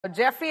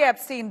Jeffrey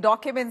Epstein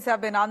documents have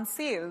been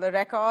unsealed. The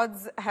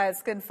records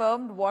has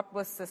confirmed what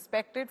was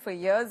suspected for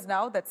years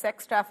now, that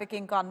sex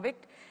trafficking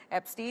convict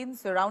Epstein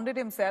surrounded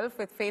himself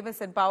with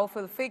famous and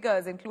powerful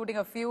figures, including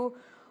a few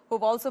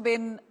who've also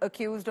been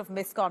accused of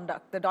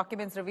misconduct. The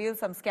documents reveal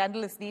some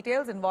scandalous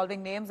details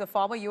involving names of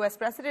former U.S.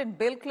 President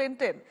Bill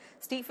Clinton,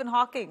 Stephen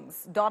Hawking,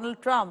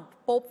 Donald Trump,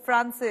 Pope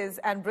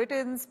Francis, and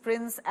Britain's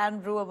Prince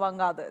Andrew,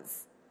 among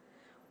others.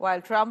 While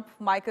Trump,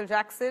 Michael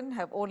Jackson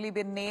have only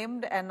been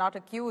named and not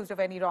accused of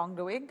any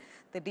wrongdoing,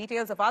 the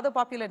details of other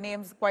popular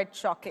names are quite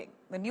shocking.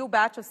 The new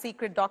batch of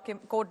secret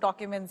court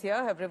documents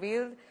here have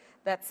revealed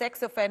that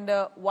sex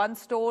offender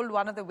once told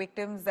one of the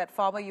victims that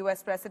former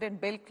U.S.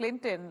 President Bill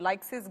Clinton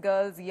likes his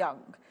girls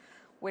young.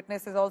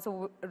 Witnesses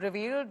also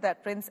revealed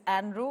that Prince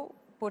Andrew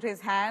put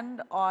his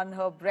hand on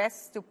her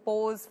breast to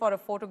pose for a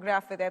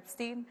photograph with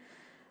Epstein.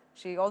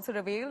 She also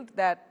revealed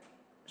that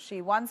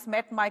she once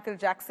met Michael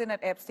Jackson at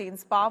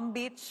Epstein's Palm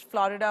Beach,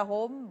 Florida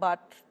home,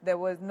 but there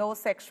was no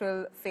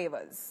sexual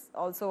favors.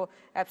 Also,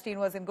 Epstein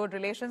was in good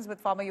relations with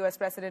former U.S.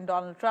 President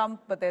Donald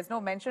Trump, but there's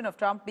no mention of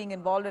Trump being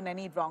involved in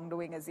any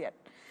wrongdoing as yet.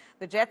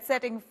 The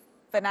jet-setting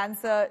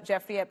financier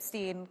Jeffrey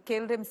Epstein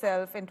killed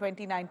himself in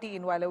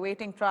 2019 while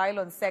awaiting trial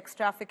on sex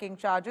trafficking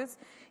charges.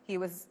 He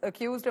was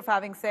accused of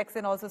having sex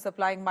and also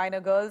supplying minor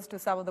girls to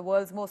some of the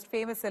world's most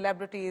famous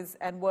celebrities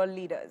and world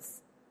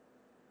leaders.